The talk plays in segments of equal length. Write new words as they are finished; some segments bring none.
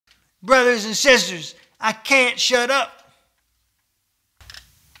Brothers and sisters, I can't shut up.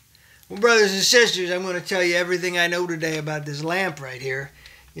 Well, brothers and sisters, I'm going to tell you everything I know today about this lamp right here.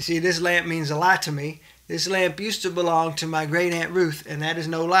 You see, this lamp means a lot to me. This lamp used to belong to my great Aunt Ruth, and that is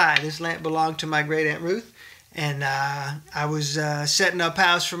no lie. This lamp belonged to my great Aunt Ruth, and I was setting up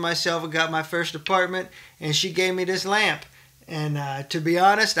house for myself. I got my first apartment, and she gave me this lamp. And to be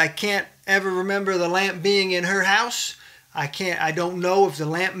honest, I can't ever remember the lamp being in her house. I don't know if the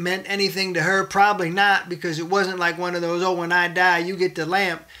lamp meant anything to her. Probably not, because it wasn't like one of those, oh, when I die, you get the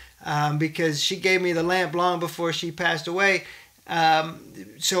lamp, because she gave me the lamp long before she passed away.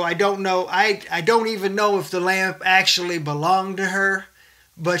 So I don't know. I don't even know if the lamp actually belonged to her,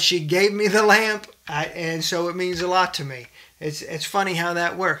 but she gave me the lamp, and so it means a lot to me. It's funny how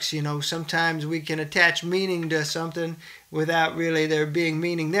that works. You know, sometimes we can attach meaning to something without really there being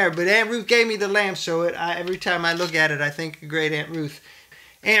meaning there. But Aunt Ruth gave me the lamp, so every time I look at it, I think of great Aunt Ruth.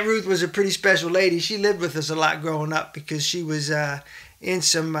 Aunt Ruth was a pretty special lady. She lived with us a lot growing up because she was in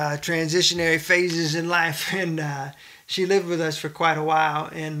some transitionary phases in life, and she lived with us for quite a while.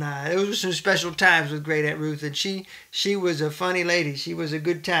 And those were some special times with great Aunt Ruth, and she was a funny lady. She was a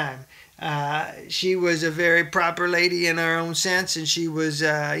good time. She was a very proper lady in her own sense, and she was,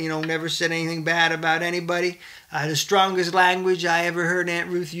 never said anything bad about anybody. The strongest language I ever heard Aunt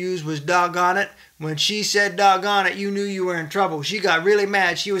Ruth use was doggone it. When she said doggone it, you knew you were in trouble. She got really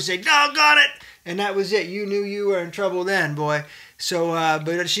mad. She would say, doggone it! And that was it. You knew you were in trouble then, boy. So,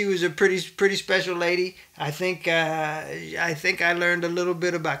 but she was a pretty special lady. I think I learned a little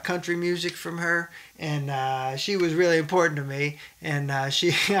bit about country music from her, and she was really important to me. And I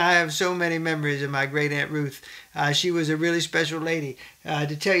have so many memories of my great Aunt Ruth. She was a really special lady.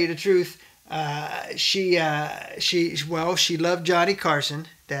 To tell you the truth, she loved Johnny Carson.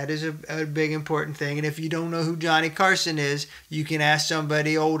 That is a big important thing. And if you don't know who Johnny Carson is, you can ask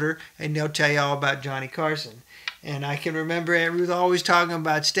somebody older, and they'll tell you all about Johnny Carson. And I can remember Aunt Ruth always talking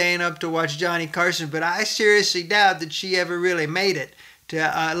about staying up to watch Johnny Carson, but I seriously doubt that she ever really made it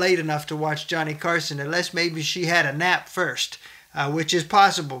to late enough to watch Johnny Carson, unless maybe she had a nap first, which is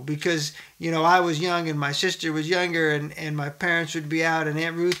possible because, I was young and my sister was younger, and my parents would be out and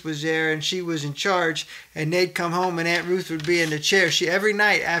Aunt Ruth was there and she was in charge, and they'd come home and Aunt Ruth would be in the chair. Every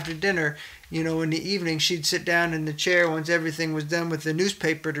night after dinner, in the evening, she'd sit down in the chair once everything was done with the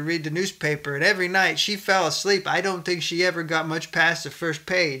newspaper to read the newspaper. And every night she fell asleep. I don't think she ever got much past the first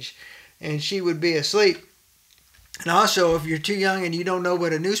page, and she would be asleep. And also, if you're too young and you don't know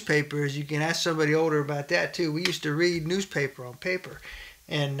what a newspaper is, you can ask somebody older about that too. We used to read newspaper on paper.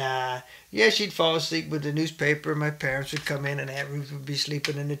 And she'd fall asleep with the newspaper. My parents would come in and Aunt Ruth would be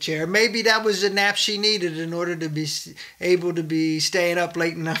sleeping in the chair. Maybe that was the nap she needed in order to be able to be staying up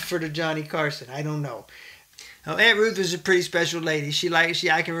late enough for the Johnny Carson. I don't know. Now, Aunt Ruth was a pretty special lady.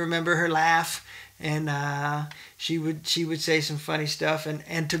 I can remember her laugh, and she would say some funny stuff.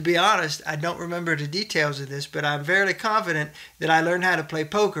 And to be honest, I don't remember the details of this, but I'm fairly confident that I learned how to play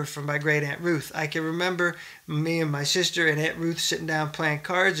poker from my great Aunt Ruth. I can remember me and my sister and Aunt Ruth sitting down playing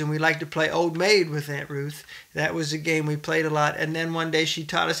cards, and we liked to play Old Maid with Aunt Ruth. That was a game we played a lot. And then one day she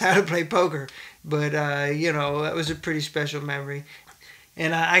taught us how to play poker. But, that was a pretty special memory.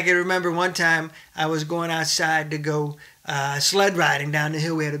 And I can remember one time I was going outside to go sled riding down the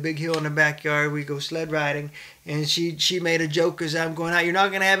hill. We had a big hill in the backyard. We go sled riding, and she made a joke as I'm going out. You're not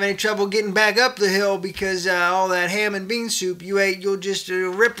going to have any trouble getting back up the hill because all that ham and bean soup you ate, you'll just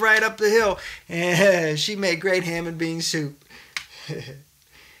rip right up the hill. And she made great ham and bean soup.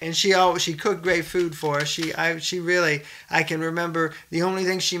 And she cooked great food for us. I can remember the only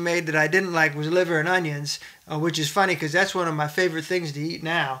thing she made that I didn't like was liver and onions, which is funny because that's one of my favorite things to eat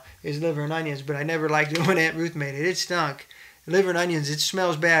now is liver and onions, but I never liked it when Aunt Ruth made it. It stunk. Liver and onions, it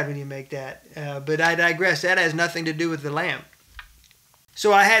smells bad when you make that. But I digress. That has nothing to do with the lamp.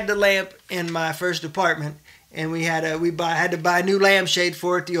 So I had the lamp in my first apartment, and we had to buy a new lampshade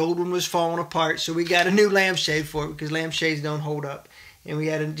for it. The old one was falling apart, so we got a new lampshade for it because lampshades don't hold up. And we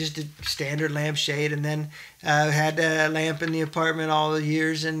had just a standard lampshade, and then had a lamp in the apartment all the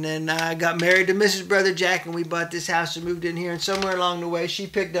years. And then I got married to Mrs. Brother Jack, and we bought this house and moved in here. And somewhere along the way, she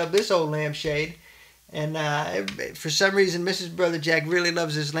picked up this old lampshade. And for some reason, Mrs. Brother Jack really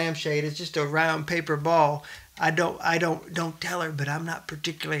loves this lampshade. It's just a round paper ball. Don't tell her, but I'm not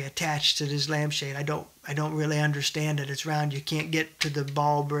particularly attached to this lampshade. I don't really understand it. It's round. You can't get to the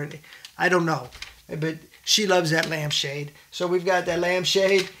bulb or anything. I don't know, but she loves that lampshade. So we've got that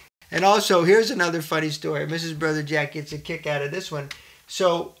lampshade. And also, here's another funny story. Mrs. Brother Jack gets a kick out of this one.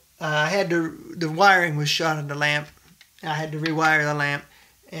 So I had the wiring was shot on the lamp. I had to rewire the lamp.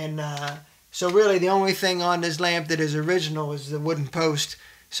 And so really the only thing on this lamp that is original is the wooden post.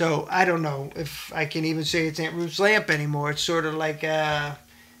 So I don't know if I can even say it's Aunt Ruth's lamp anymore. It's sort of like,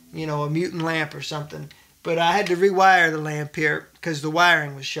 you know, a mutant lamp or something. But I had to rewire the lamp here because the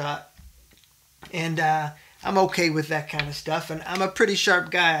wiring was shot. And I'm okay with that kind of stuff. And I'm a pretty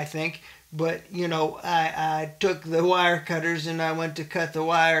sharp guy, I think. But, you know, I took the wire cutters and I went to cut the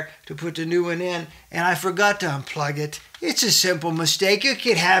wire to put the new one in, and I forgot to unplug it. It's a simple mistake. It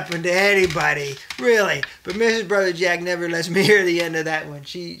could happen to anybody, really. But Mrs. Brother Jack never lets me hear the end of that one.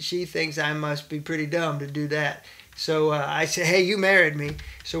 She thinks I must be pretty dumb to do that. So I said, hey, you married me,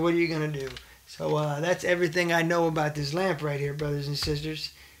 so what are you going to do? So that's everything I know about this lamp right here, brothers and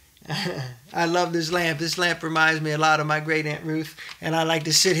sisters. I love this lamp. This lamp reminds me a lot of my great Aunt Ruth, and I like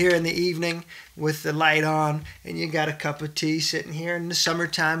to sit here in the evening with the light on, and you got a cup of tea sitting here in the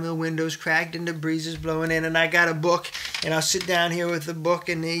summertime, the windows cracked and the breeze is blowing in, and I got a book, and I'll sit down here with the book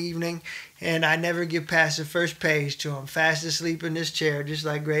in the evening, and I never get past the first page till I'm fast asleep in this chair, just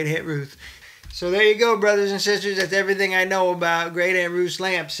like great Aunt Ruth. So there you go, brothers and sisters. That's everything I know about great Aunt Ruth's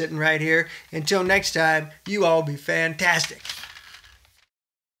lamp sitting right here. Until next time, you all be fantastic.